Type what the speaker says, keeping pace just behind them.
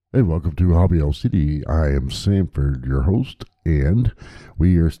Hey, welcome to Hobby LCD. I am Sanford, your host, and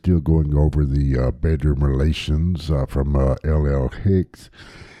we are still going over the bedroom relations from LL Hicks.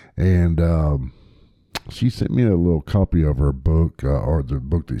 And she sent me a little copy of her book, or the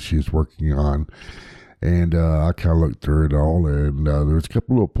book that she's working on. And I kind of looked through it all, and there's a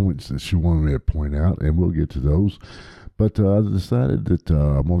couple of points that she wanted me to point out, and we'll get to those. But I decided that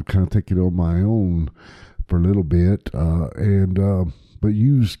I'm going to kind of take it on my own for a little bit, but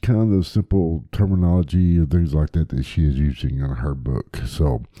use kind of the simple terminology and things like that that she is using in her book.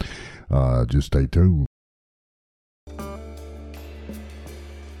 So just stay tuned.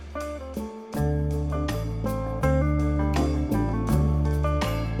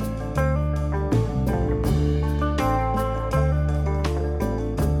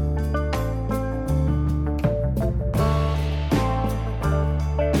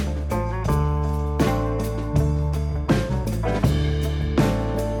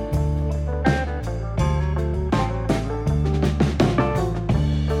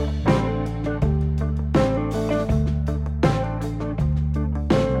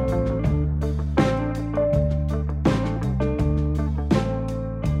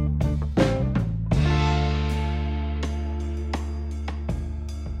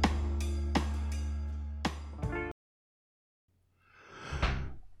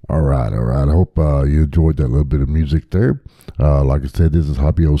 All right. I hope you enjoyed that little bit of music there. Like I said, this is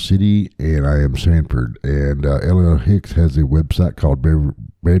Hobby O City, and I am Sanford. And LL Hicks has a website called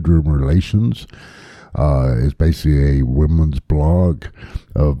Bedroom Relations. It's basically a women's blog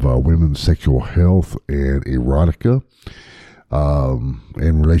of women's sexual health and erotica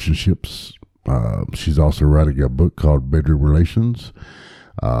and relationships. She's also writing a book called Bedroom Relations.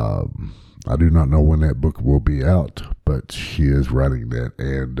 I do not know when that book will be out, but she is writing that,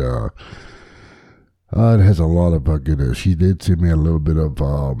 and it has a lot of good. She did send me a little bit of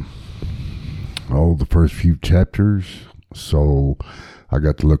the first few chapters, so I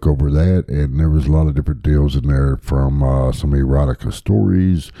got to look over that, and there was a lot of different deals in there, from some erotica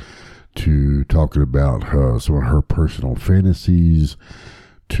stories to talking about some of her personal fantasies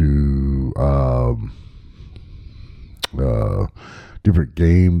to different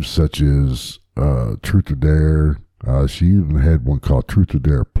games such as Truth or Dare. She even had one called Truth or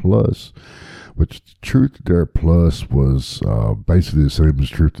Dare Plus, which Truth or Dare Plus was basically the same as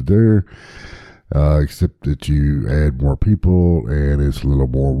Truth or Dare, except that you add more people and it's a little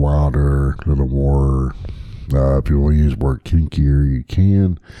more wilder, a little more, if you want to use the word kinkier, you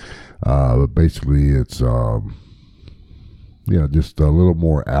can. But basically it's, just a little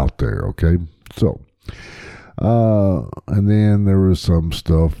more out there, okay? So, and then there was some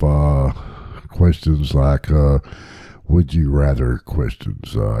stuff, questions like, would you rather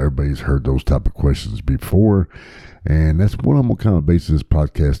questions. Everybody's heard those type of questions before, and that's what I'm going to kind of base this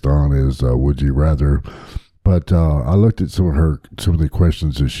podcast on is, would you rather. But I looked at some of the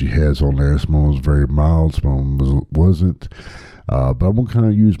questions that she has on there. Some was very mild, some wasn't. But I'm going to kind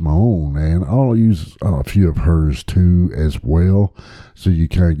of use my own, and I'll use a few of hers too as well, so you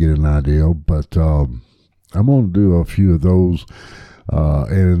kind of get an idea. But I'm going to do a few of those,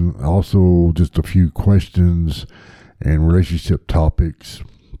 and also just a few questions and relationship topics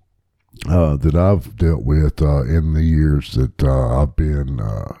that I've dealt with in the years that I've been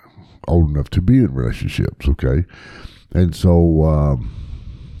old enough to be in relationships. Okay, and so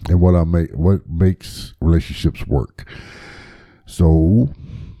and what makes relationships work. So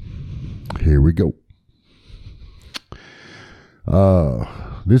here we go.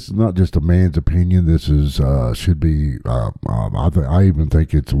 This is not just a man's opinion. This is should be. I even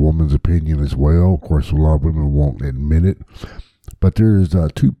think it's a woman's opinion as well. Of course, a lot of women won't admit it, but there's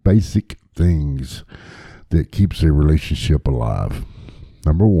two basic things that keeps a relationship alive.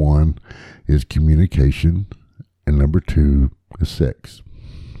 Number one is communication, and number two is sex.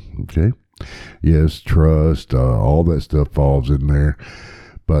 Okay. Yes, trust, all that stuff falls in there.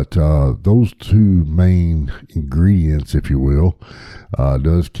 But those two main ingredients, if you will,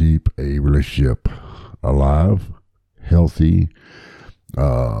 does keep a relationship alive, healthy,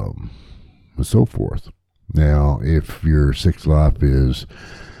 and so forth. Now, if your sex life is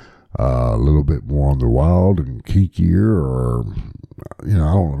a little bit more on the wild and kinkier, or, I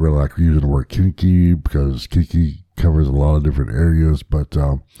don't really like using the word kinky because kinky covers a lot of different areas, but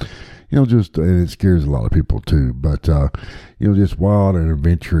and it scares a lot of people too. But, just wild and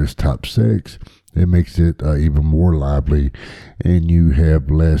adventurous type sex, it makes it even more lively, and you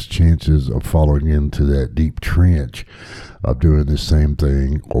have less chances of falling into that deep trench of doing the same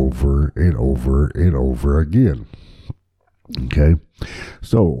thing over and over and over again. Okay,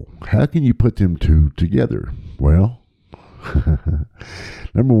 so how can you put them two together? Well,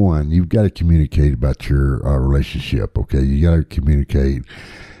 Number one, you've got to communicate about your relationship. Okay, you got to communicate,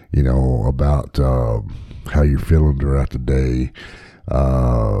 about how you're feeling throughout the day,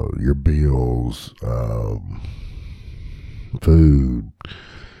 your bills, food,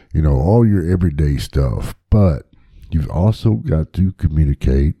 all your everyday stuff. But you've also got to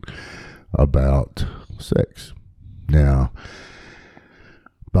communicate about sex. Now,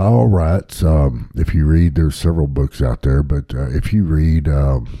 by all rights, if you read, there's several books out there, but if you read,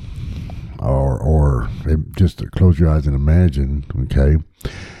 or just close your eyes and imagine, okay,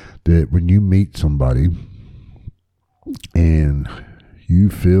 that when you meet somebody and you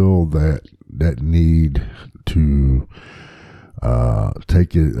feel that need to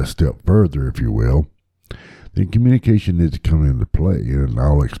take it a step further, if you will, then communication needs to come into play. And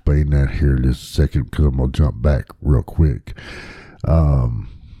I'll explain that here in just a second, because I'm going to jump back real quick.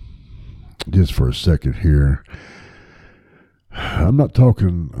 Just for a second here. I'm not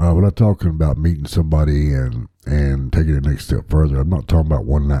talking, we're not talking about meeting somebody and taking it the next step further. I'm not talking about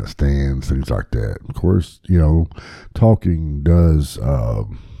one night stands, things like that. Of course, talking does,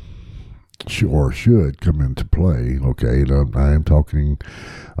 should come into play. Okay. And I am talking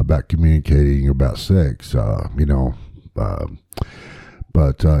about communicating about sex, but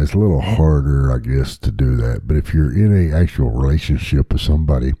it's a little harder, I guess, to do that. But if you're in a actual relationship with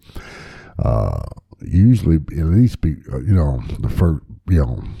somebody, usually at least be,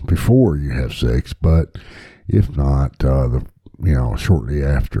 before you have sex, but if not, shortly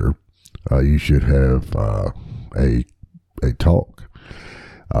after, you should have a talk.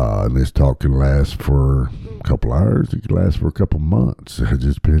 And this talk can last for a couple hours. It can last for a couple months. It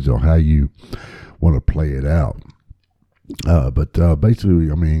just depends on how you want to play it out. But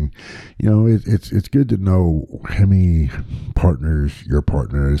basically, I mean, it's good to know how many partners your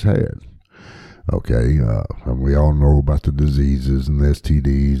partner has had. Okay, and we all know about the diseases and the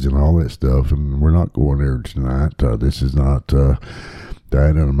STDs and all that stuff, and we're not going there tonight. This is not that,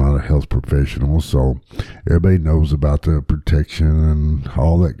 and I'm not a health professional, so everybody knows about the protection and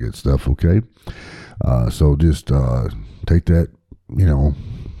all that good stuff. Okay, so just take that,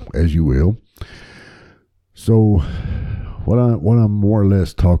 as you will. So what I'm more or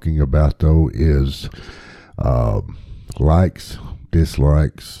less talking about, though, is likes,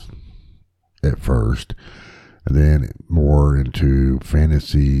 dislikes at first, and then more into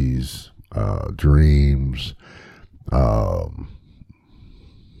fantasies, dreams,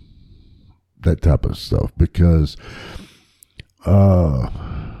 that type of stuff, because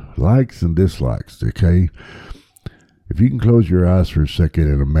likes and dislikes, okay? If you can close your eyes for a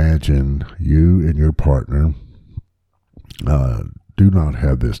second and imagine you and your partner do not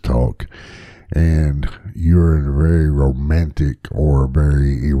have this talk, and you're in a very romantic or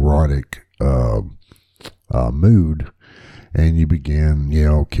very erotic mood, and you begin,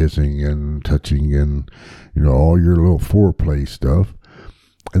 kissing and touching and, all your little foreplay stuff,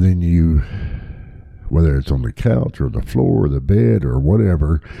 and then you, whether it's on the couch or the floor or the bed or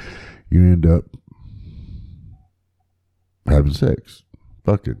whatever, you end up having sex,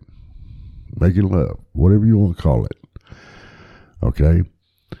 fucking, making love, whatever you want to call it. Okay.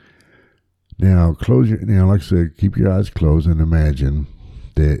 Now, like I said, keep your eyes closed and imagine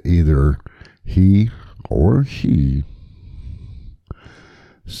that either he or she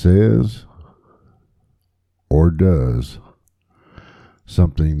says or does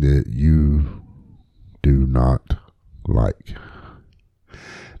something that you do not like.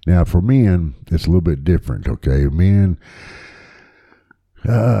 Now, for men, it's a little bit different, okay? Men,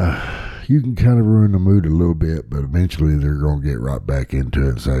 you can kind of ruin the mood a little bit, but eventually they're going to get right back into it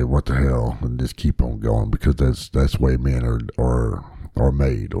and say, what the hell, and just keep on going, because that's the way men are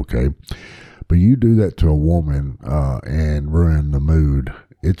made, okay? But you do that to a woman and ruin the mood,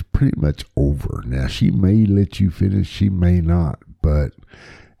 it's pretty much over. Now, she may let you finish, she may not, but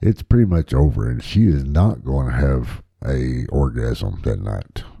it's pretty much over, and she is not going to have a orgasm that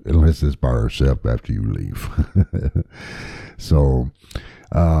night, unless it's by herself after you leave. So,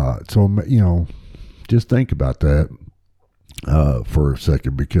 just think about that for a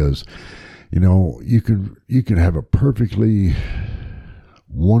second, because you can have a perfectly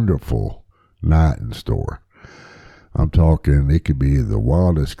wonderful night in store. I'm talking, it could be the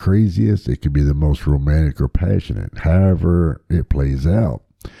wildest, craziest, it could be the most romantic or passionate, however it plays out.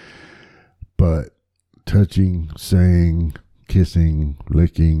 But touching, saying, kissing,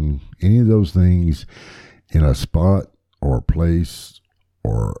 licking, any of those things in a spot or a place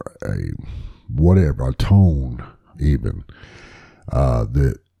or a tone even,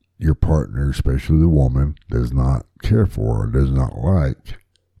 that your partner, especially the woman, does not care for or does not like,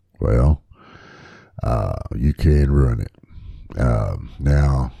 well, you can ruin it.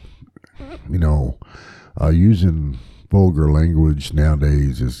 Now, using vulgar language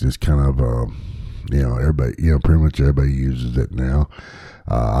nowadays is just kind of, everybody, pretty much everybody uses it now.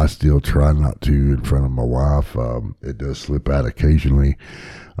 I still try not to in front of my wife. It does slip out occasionally,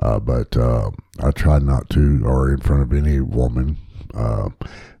 but I try not to, or in front of any woman.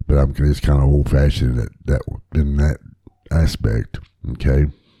 But I'm just kind of old fashioned that in that aspect. Okay,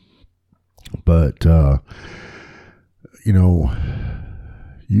 but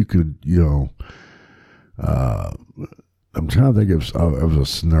you could, I'm trying to think of a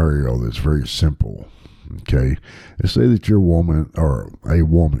scenario that's very simple. Okay, let's say that you're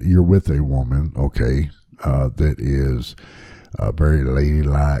you're with a woman, okay, that is very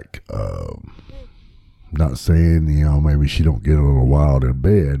ladylike. Not saying, maybe she don't get a little wild in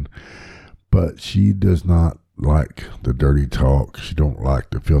bed, but she does not like the dirty talk. She don't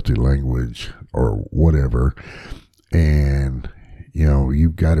like the filthy language or whatever. And,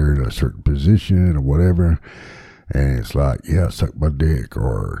 you've got her in a certain position or whatever. And it's like, yeah, suck my dick,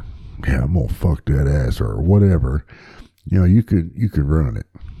 or yeah, I'm gonna fuck that ass, or whatever. You could run it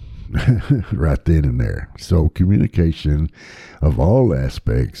right then and there. So communication of all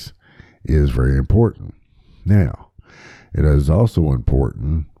aspects is very important. Now, it is also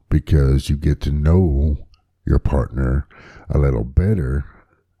important because you get to know your partner a little better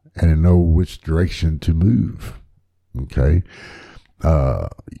and know which direction to move. Okay.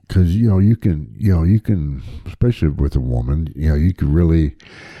 Because you can, especially with a woman, you can really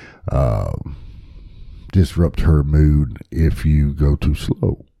disrupt her mood if you go too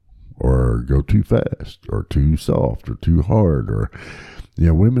slow, or go too fast, or too soft, or too hard, or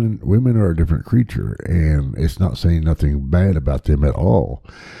women are a different creature, and it's not saying nothing bad about them at all.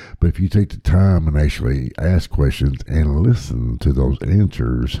 But if you take the time and actually ask questions and listen to those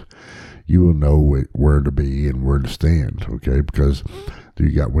answers, you will know where to be and where to stand, okay? Because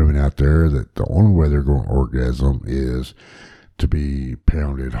you got women out there that the only way they're going to orgasm is to be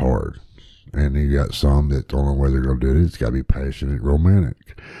pounded hard. And you got some that the only way they're going to do it, it's got to be passionate,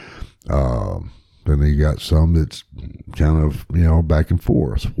 romantic. Then you got some that's kind of, back and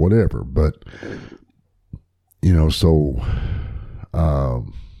forth, whatever. But, so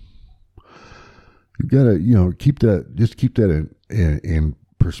you got to, keep that in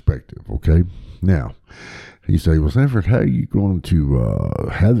perspective, okay? Now, you say, well, Sanford, how are you going to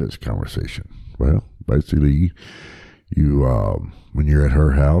have this conversation? Well, basically, you when you're at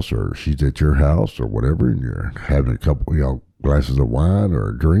her house, or she's at your house, or whatever, and you're having a couple, glasses of wine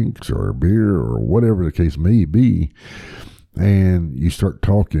or drinks or beer or whatever the case may be, and you start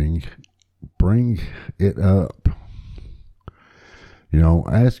talking, bring it up.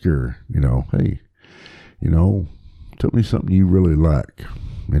 Ask her, hey, tell me something you really like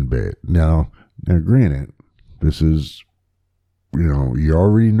in bed. Now granted, this is, you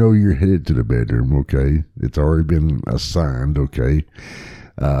already know you're headed to the bedroom, okay? It's already been assigned, okay?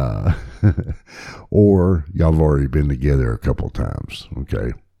 Or y'all have already been together a couple times,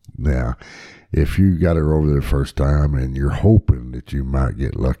 okay? Now, if you got her over the first time and you're hoping that you might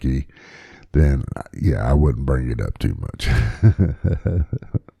get lucky, then, yeah, I wouldn't bring it up too much.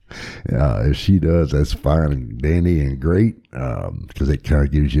 If she does, that's fine and dandy and great, because it kind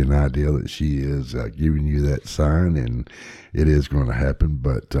of gives you an idea that she is giving you that sign, and it is going to happen.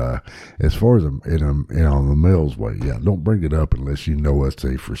 But as far as in the male's way, yeah, don't bring it up unless you know it's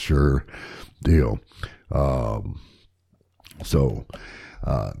a for sure deal. So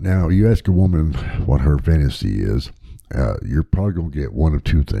now you ask a woman what her fantasy is, you're probably going to get one of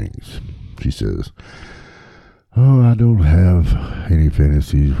two things. She says, oh, I don't have any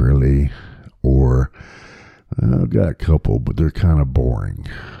fantasies really, or I've got a couple, but they're kind of boring.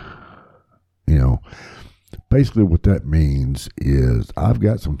 Basically what that means is I've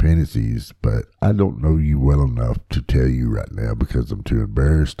got some fantasies, but I don't know you well enough to tell you right now because I'm too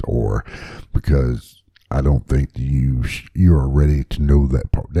embarrassed, or because I don't think you are ready to know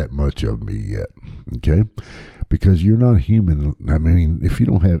that much of me yet. Okay? Because you're not human. I mean, if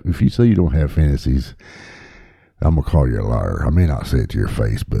you say you don't have fantasies, I'm going to call you a liar. I may not say it to your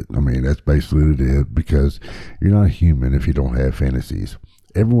face, but I mean, that's basically what it is, because you're not human if you don't have fantasies.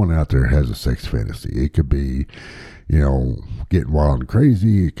 Everyone out there has a sex fantasy. It could be, getting wild and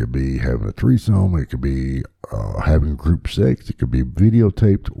crazy. It could be having a threesome. It could be having group sex. It could be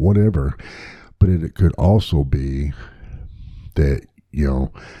videotaped, whatever. But it could also be that, you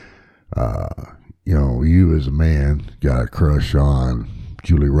as a man got a crush on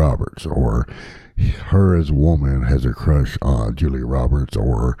Julie Roberts, or her as a woman has a crush on Julia Roberts,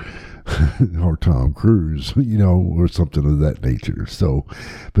 or Tom Cruise, or something of that nature. So,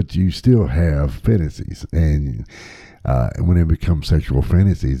 but you still have fantasies, and And when it becomes sexual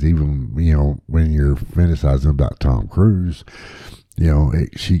fantasies, even, when you're fantasizing about Tom Cruise,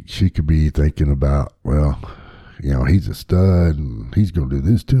 she could be thinking about, well, he's a stud and he's going to do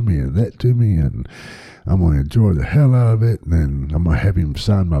this to me and that to me, and I'm going to enjoy the hell out of it, and then I'm going to have him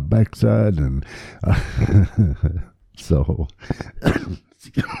sign my backside, and so,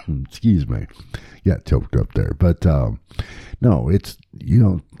 excuse me, got choked up there, but no, it's,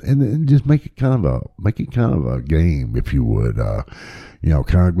 and just make it kind of a game, if you would,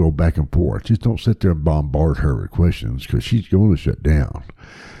 kind of go back and forth. Just don't sit there and bombard her with questions, because she's going to shut down,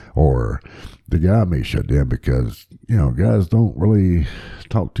 or the guy may shut down, because guys don't really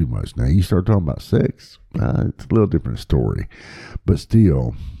talk too much. Now you start talking about sex, it's a little different story, but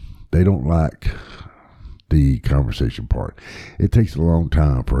still, they don't like the conversation part. It takes a long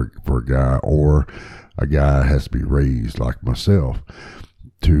time for a guy, or a guy has to be raised like myself,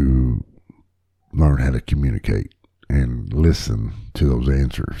 to learn how to communicate and listen to those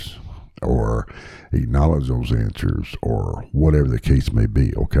answers, or acknowledge those answers, or whatever the case may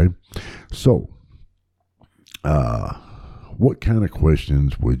be. Okay, so what kind of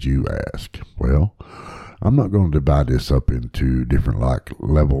questions would you ask? Well, I'm not going to divide this up into different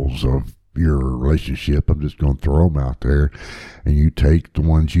levels of your relationship. I'm just going to throw them out there, and you take the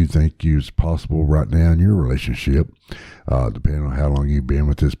ones you think is possible right now in your relationship, depending on how long you've been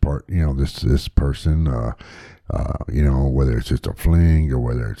with this this person, whether it's just a fling, or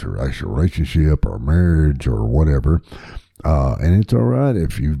whether it's a actual relationship or marriage or whatever. And it's all right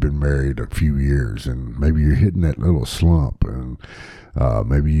if you've been married a few years and maybe you're hitting that little slump, and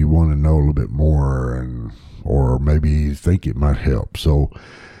maybe you want to know a little bit more, or maybe you think it might help. So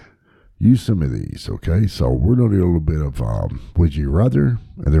use some of these, okay? So we're going to do a little bit of would you rather,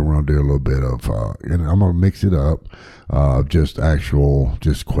 and then we're going to do a little bit of, and I'm going to mix it up, just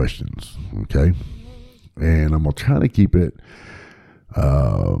questions, okay? And I'm going to try to keep it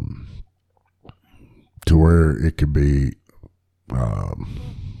to where it could be,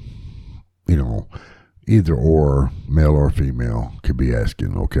 either or, male or female could be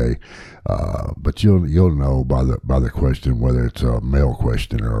asking, okay? But you'll know by the question whether it's a male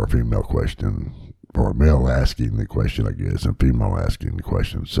question or a female question, or a male asking the question, I guess, and female asking the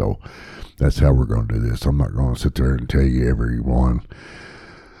question. So that's how we're going to do this. I'm not going to sit there and tell you everyone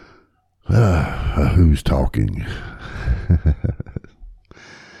who's talking.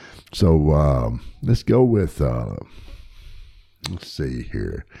 So let's go with, let's see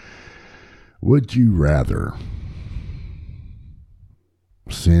here. Would you rather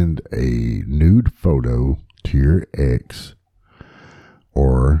send a nude photo to your ex,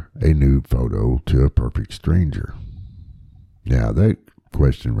 or a nude photo to a perfect stranger? Now, that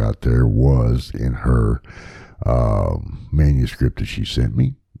question right there was in her manuscript that she sent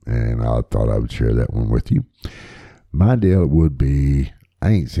me, and I thought I would share that one with you. My deal would be, I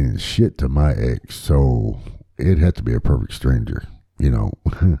ain't sending shit to my ex, so it'd have to be a perfect stranger. Because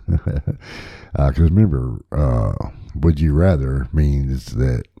remember, would you rather means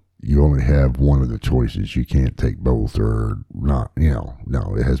that you only have one of the choices. You can't take both, or not, no,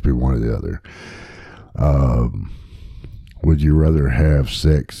 it has to be one or the other. Would you rather have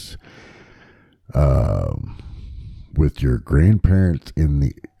sex with your grandparents in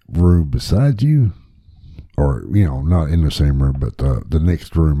the room beside you, or, not in the same room, but the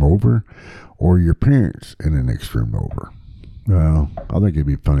next room over, or your parents in the next room over? Well, I think it'd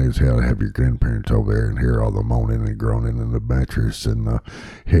be funny as hell to have your grandparents over there and hear all the moaning and groaning in the mattress and the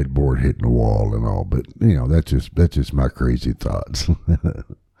headboard hitting the wall and all. But that's just my crazy thoughts. I'm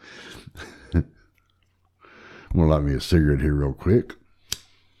gonna light me a cigarette here real quick.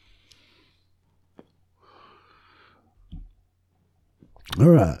 All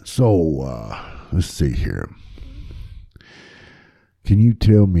right, so let's see here. Can you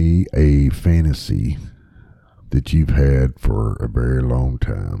tell me a fantasy that you've had for a very long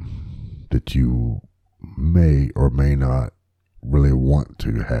time that you may or may not really want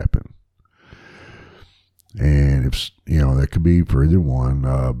to happen? And if that could be for either one,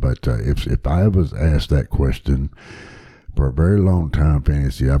 but if I was asked that question for a very long time,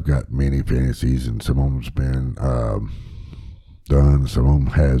 fantasy, I've got many fantasies, and some of them's been done, some of them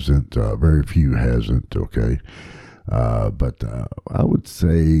hasn't, very few hasn't, okay? But I would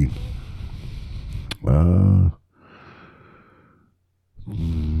say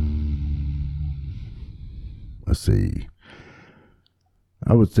let's see.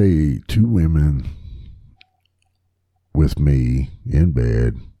 I would say 2 women with me in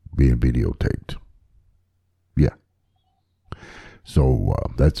bed being videotaped. Yeah. So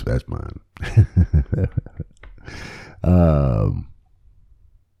that's mine.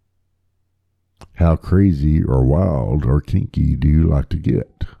 How crazy or wild or kinky do you like to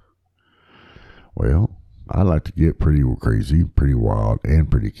get? Well, I like to get pretty crazy, pretty wild,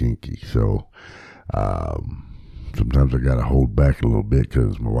 and pretty kinky. So sometimes I got to hold back a little bit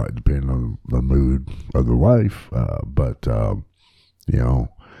because my wife, depending on the mood of the wife. But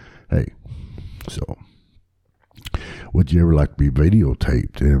hey, so would you ever like to be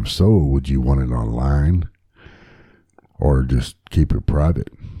videotaped? And if so, would you want it online or just keep it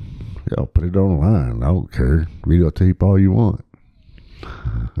private? Yeah, put it online. I don't care. Videotape all you want.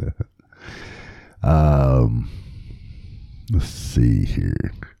 Let's see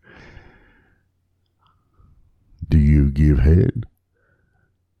here. Do you give head?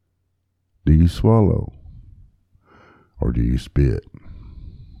 Do you swallow? Or do you spit?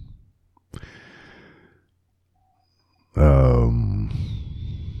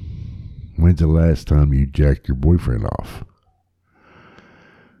 When's the last time you jacked your boyfriend off?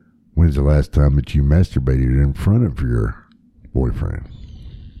 When's the last time that you masturbated in front of your boyfriend?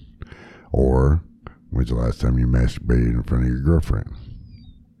 Or when's the last time you masturbated in front of your girlfriend?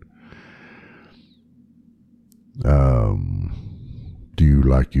 Do you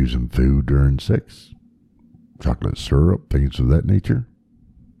like using food during sex? Chocolate syrup, things of that nature?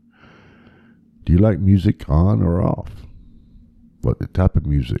 Do you like music on or off? What the type of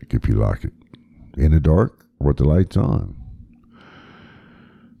music, if you like it? In the dark or with the lights on?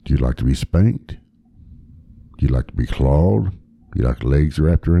 Do you like to be spanked? Do you like to be clawed? Do you like legs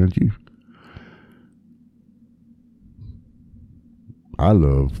wrapped around you? I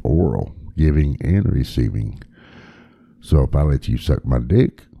love oral, giving and receiving. So if I let you suck my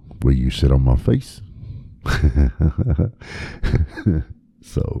dick, will you sit on my face?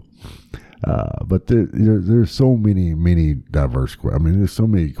 So, but there's so many diverse. There's so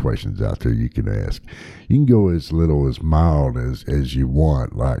many questions out there you can ask. You can go as little as mild as you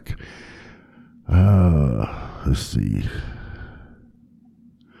want. Like, let's see.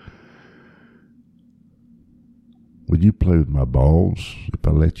 Would you play with my balls if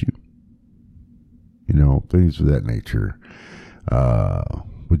I let you? Things of that nature.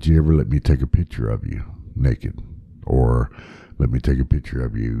 Would you ever let me take a picture of you naked? Or let me take a picture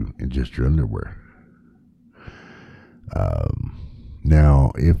of you in just your underwear?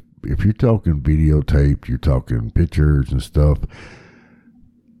 Now, if you're talking videotape, you're talking pictures and stuff,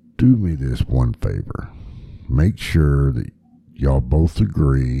 do me this one favor. Make sure that y'all both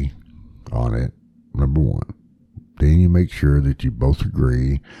agree on it, number one. Then you make sure that you both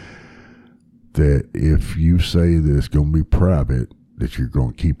agree that if you say that it's going to be private, that you're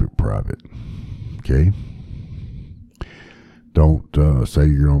going to keep it private. Okay? Don't say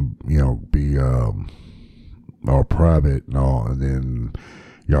you're going to, be all private and all, and then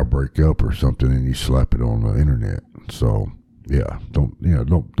y'all break up or something and you slap it on the internet. So, yeah, don't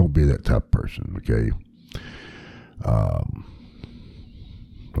be that type of person, okay?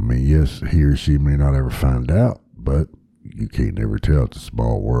 Yes, he or she may not ever find out, but you can't never tell. It's a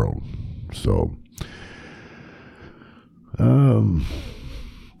small world. So, have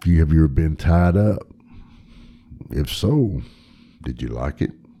you ever been tied up? If so, did you like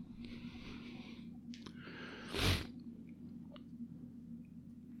it?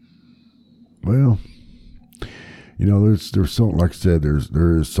 Well, there's so, like I said,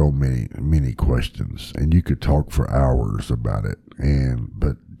 there is so many questions, and you could talk for hours about it.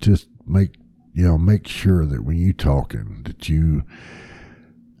 But just make sure that when you talking, that you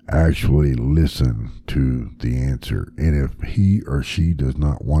actually listen to the answer. And if he or she does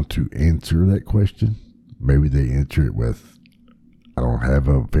not want to answer that question, maybe they answer it with, I don't have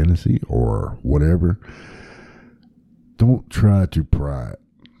a fantasy or whatever. Don't try to pry it.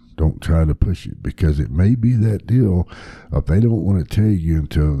 Don't try to push it, because it may be that deal of they don't want to tell you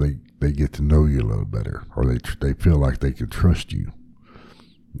until they get to know you a little better, or they feel like they can trust you,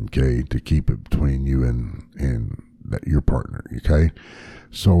 okay, to keep it between you and your partner, okay?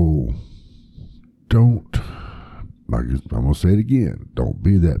 So don't, I'm going to say it again, don't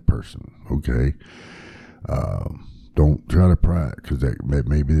be that person, okay? Don't try to pry it, because that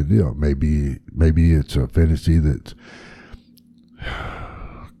may be the deal. Maybe it's a fantasy that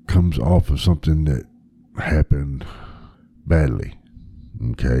comes off of something that happened badly,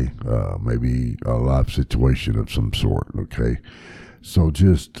 okay? Maybe a life situation of some sort, okay? So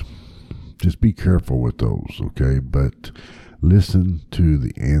just be careful with those, okay? But listen to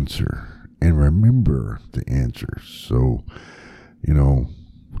the answer and remember the answer. So,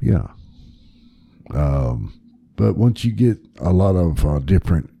 yeah. But once you get a lot of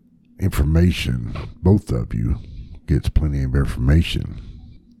different information, both of you gets plenty of information,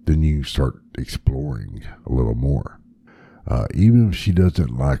 then you start exploring a little more. Even if she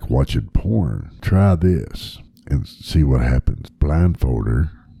doesn't like watching porn, try this and see what happens. Blindfold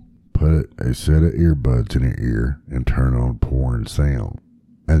her, put a set of earbuds in her ear, and turn on porn sound.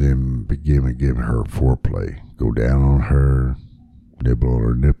 And then begin to give her foreplay. Go down on her, nibble on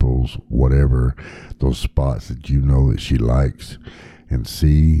her nipples, whatever, those spots that you know that she likes, and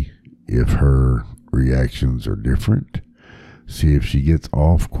see if her reactions are different. See if she gets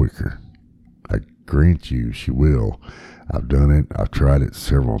off quicker. I grant you she will. I've done it. I've tried it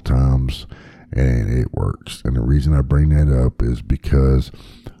several times, and it works. And the reason I bring that up is because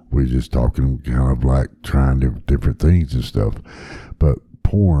we're just talking kind of like trying different things and stuff. But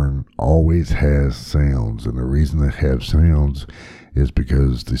porn always has sounds, and the reason they have sounds is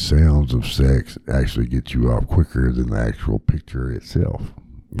because the sounds of sex actually get you off quicker than the actual picture itself,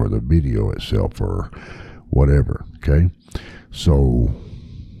 or the video itself, or whatever, okay? So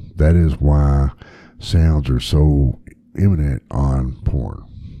that is why sounds are so imminent on porn,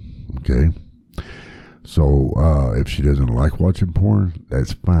 okay? So if she doesn't like watching porn,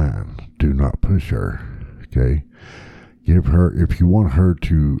 that's fine. Do not push her, okay? Give her, if you want her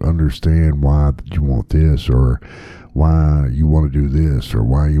to understand why you want this, or why you want to do this, or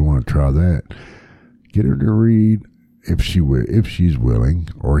why you want to try that, get her to read, if she's willing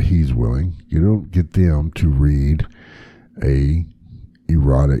or he's willing. Get them to read a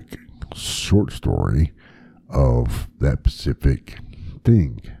erotic short story of that specific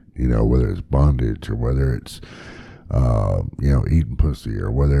thing. Whether it's bondage, or whether it's eating pussy, or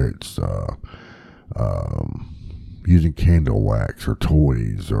whether it's using candle wax or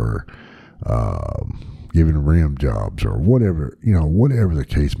toys, or giving rim jobs, or whatever the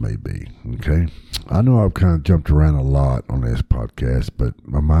case may be. Okay, I know I've kind of jumped around a lot on this podcast, but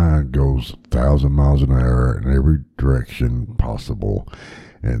my mind goes 1,000 miles an hour in every direction possible,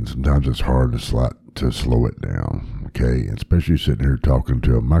 and sometimes it's hard to slow it down. Okay, and especially sitting here talking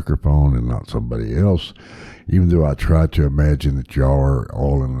to a microphone and not somebody else. Even though I try to imagine that y'all are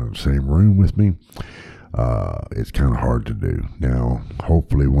all in the same room with me, it's kind of hard to do. Now,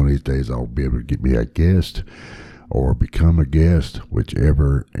 hopefully one of these days I'll be able to get me a guest or become a guest,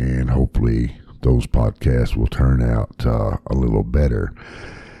 whichever, and hopefully those podcasts will turn out a little better.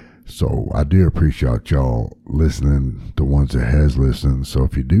 So I do appreciate y'all listening, the ones that has listened. So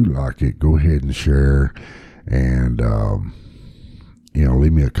if you do like it, go ahead and share, and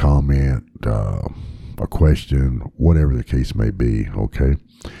leave me a comment, a question, whatever the case may be. Okay.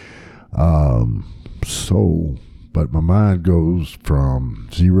 But my mind goes from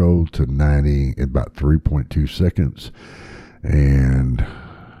 0 to 90 in about 3.2 seconds, and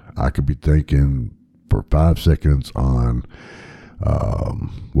I could be thinking for 5 seconds on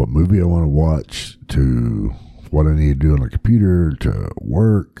what movie I want to watch, to what I need to do on the computer, to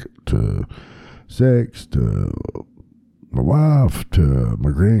work, to sex, to my wife, to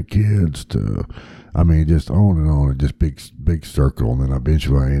my grandkids, to just on and on, just big circle, and then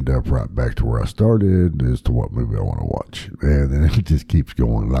eventually I end up right back to where I started as to what movie I want to watch, and then it just keeps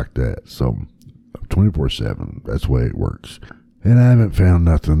going like that. So 24/7, that's the way it works, and I haven't found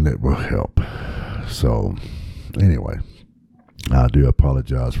nothing that will help. So anyway, I do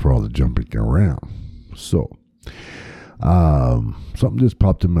apologize for all the jumping around. So something just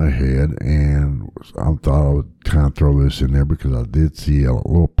popped in my head, and I thought I would kind of throw this in there because I did see a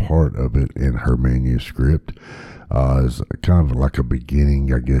little part of it in her manuscript. It's kind of like a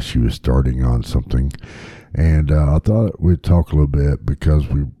beginning. I guess she was starting on something, and I thought we'd talk a little bit, because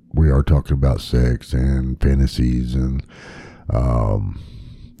we are talking about sex and fantasies and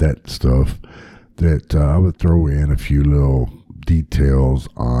that stuff, that I would throw in a few little details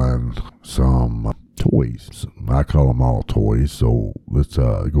on some toys. I call them all toys, so let's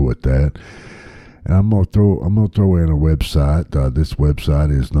go with that. And I'm gonna throw in a website. This website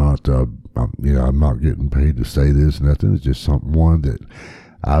is not, I'm not getting paid to say this. Nothing. It's just one that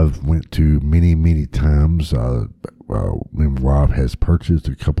I've went to many times. My wife has purchased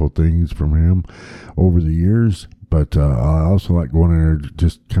a couple of things from him over the years, but I also like going in there,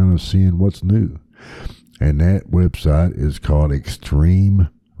 just kind of seeing what's new. And that website is called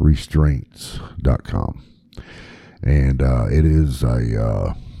ExtremeRestraints.com, and it is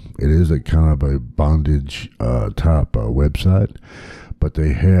a kind of a bondage type website, but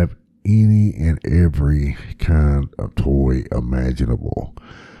they have any and every kind of toy imaginable,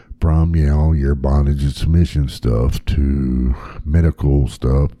 from your bondage and submission stuff to medical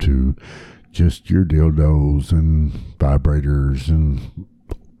stuff to just your dildos and vibrators and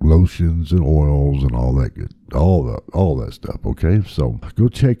lotions and oils and all that good, all that stuff. Okay, so go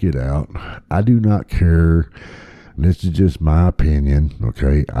check it out. I do not care. This is just my opinion.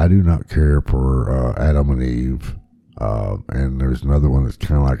 Okay, I do not care for Adam and Eve And there's another one that's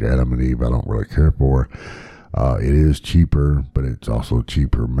kind of like Adam and Eve. I don't really care for. It is cheaper, but it's also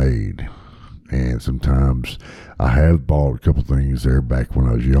cheaper made. And sometimes I have bought a couple things there back when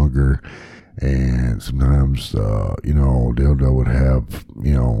I was younger. And sometimes, dildo would have,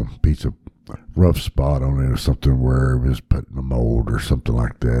 piece of rough spot on it or something where it was put in a mold or something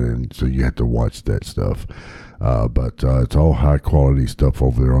like that. And so you have to watch that stuff. But it's all high quality stuff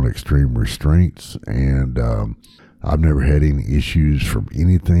over there on Extreme Restraints. And I've never had any issues from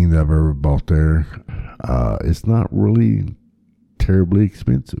anything that I've ever bought there. It's not really terribly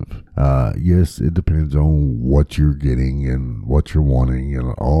expensive. Yes, it depends on what you're getting and what you're wanting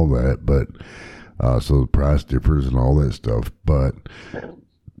and all that, but so the price differs and all that stuff, but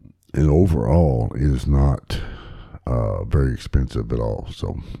overall it is not very expensive at all.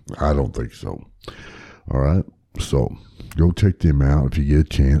 So I don't think so. All right, so go check them out if you get a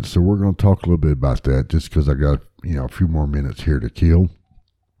chance. So we're going to talk a little bit about that just because I got a few more minutes here to kill.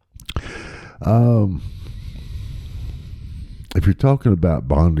 If you're talking about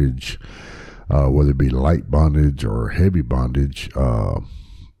bondage, whether it be light bondage or heavy bondage,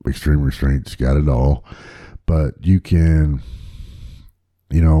 Extreme Restraints got it all. But you can,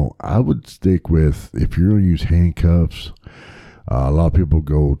 I would stick with, if you're going to use handcuffs, a lot of people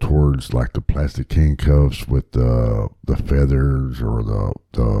go towards like the plastic handcuffs with the feathers or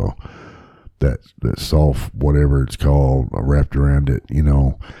that soft, whatever it's called, wrapped around it,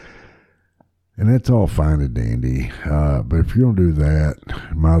 And that's all fine and dandy. But if you're going to do that,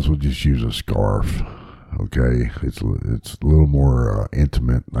 you might as well just use a scarf. Okay? It's a little more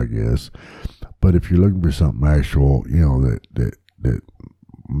intimate, I guess. But if you're looking for something actual, that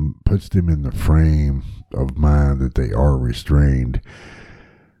puts them in the frame of mind that they are restrained,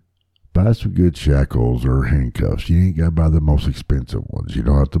 buy some good shackles or handcuffs. You ain't got to buy the most expensive ones. You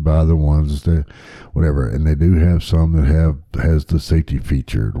don't have to buy the ones that, whatever. And they do have some that has the safety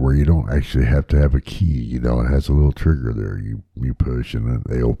feature where you don't actually have to have a key. It has a little trigger there. You push and then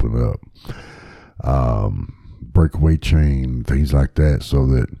they open up. Breakaway chain, things like that, so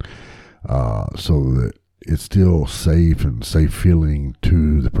that it's still safe and safe feeling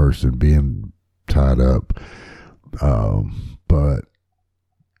to the person being tied up. But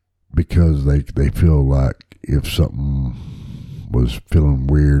because they feel like if something was feeling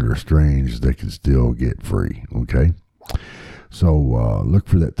weird or strange, they can still get free. Okay, so look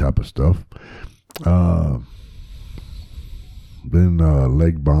for that type of stuff. Then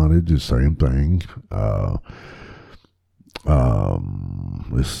leg bondage is the same thing.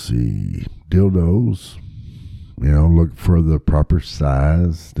 Let's see, dildos. Look for the proper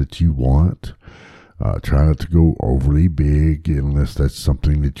size that you want. Try not to go overly big unless that's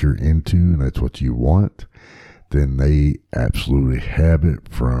something that you're into and that's what you want. Then they absolutely have it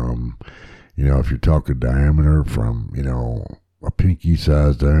from, if you're talking diameter from, a pinky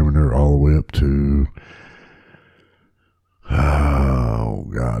size diameter all the way up to,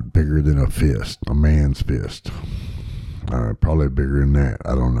 bigger than a fist, a man's fist. Probably bigger than that.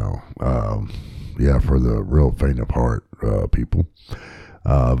 I don't know. For the real faint of heart people.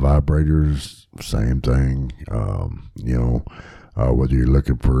 Vibrators, same thing. Whether you're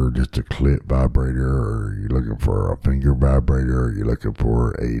looking for just a clit vibrator or you're looking for a finger vibrator or you're looking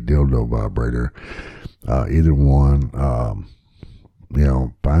for a dildo vibrator, either one,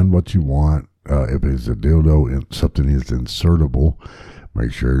 find what you want. If it's a dildo and something is insertable,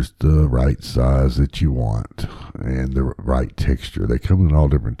 make sure it's the right size that you want and the right texture. They come in all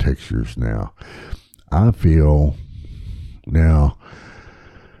different textures now. I feel now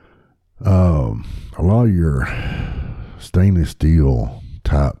a lot of your stainless steel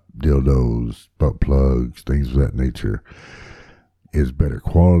type dildos, butt plugs, things of that nature is better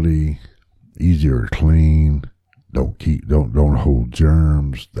quality, easier to clean, don't hold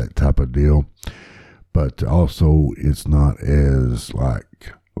germs, that type of deal. But also it's not as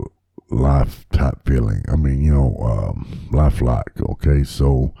like life type feeling. I mean, lifelike. Okay,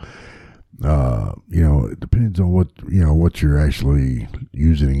 so it depends on what you're actually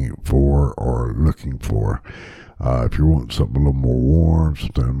using it for or looking for. If you want something a little more warm,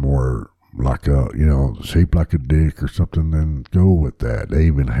 something more like shaped like a dick or something, then go with that. They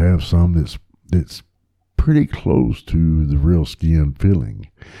even have some that's pretty close to the real skin feeling.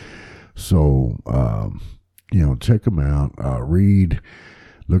 So, check them out,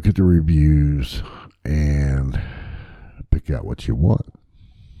 look at the reviews, and pick out what you want.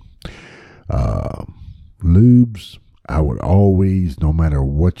 Lubes, I would always, no matter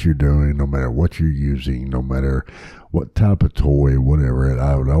what you're doing, no matter what you're using, no matter what type of toy, whatever,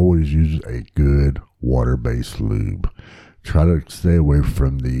 I would always use a good water-based lube. try to stay away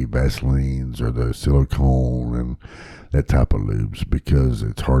from the Vaselines or the silicone and that type of lubes, because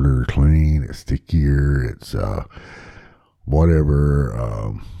it's harder to clean, it's stickier, it's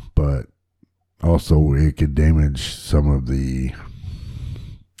whatever, but also it could damage some of the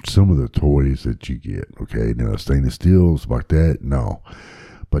toys that you get. Okay, now stainless steels like that, no.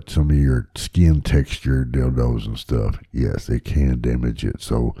 But some of your skin texture dildos and stuff, yes, they can damage it.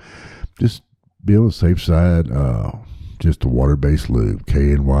 So just be on the safe side. Just a water-based lube,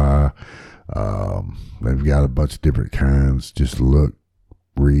 K&Y. They've got a bunch of different kinds. Just look,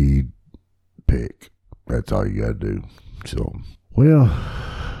 read, pick. That's all you got to do. So, well,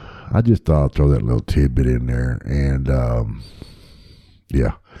 I just thought I'd throw that little tidbit in there. And,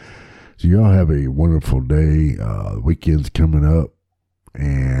 yeah. So y'all have a wonderful day. The weekend's coming up.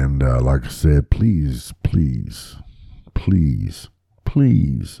 And like I said, please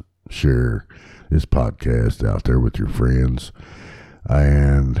share this podcast out there with your friends.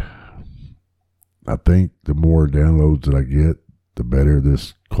 And I think the more downloads that I get, the better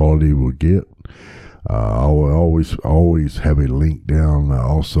this quality will get. I will always have a link down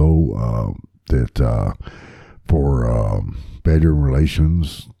also that for bedroom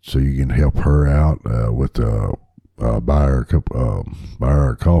relations, so you can help her out with buy her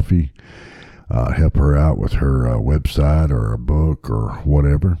a coffee, help her out with her website or a book or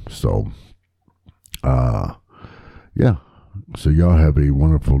whatever. So, yeah. So y'all have a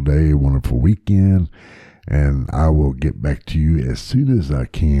wonderful day, wonderful weekend, and I will get back to you as soon as I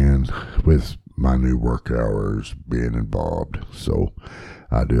can with my new work hours being involved. So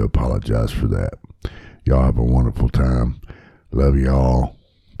I do apologize for that. Y'all have a wonderful time. Love y'all.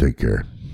 Take care.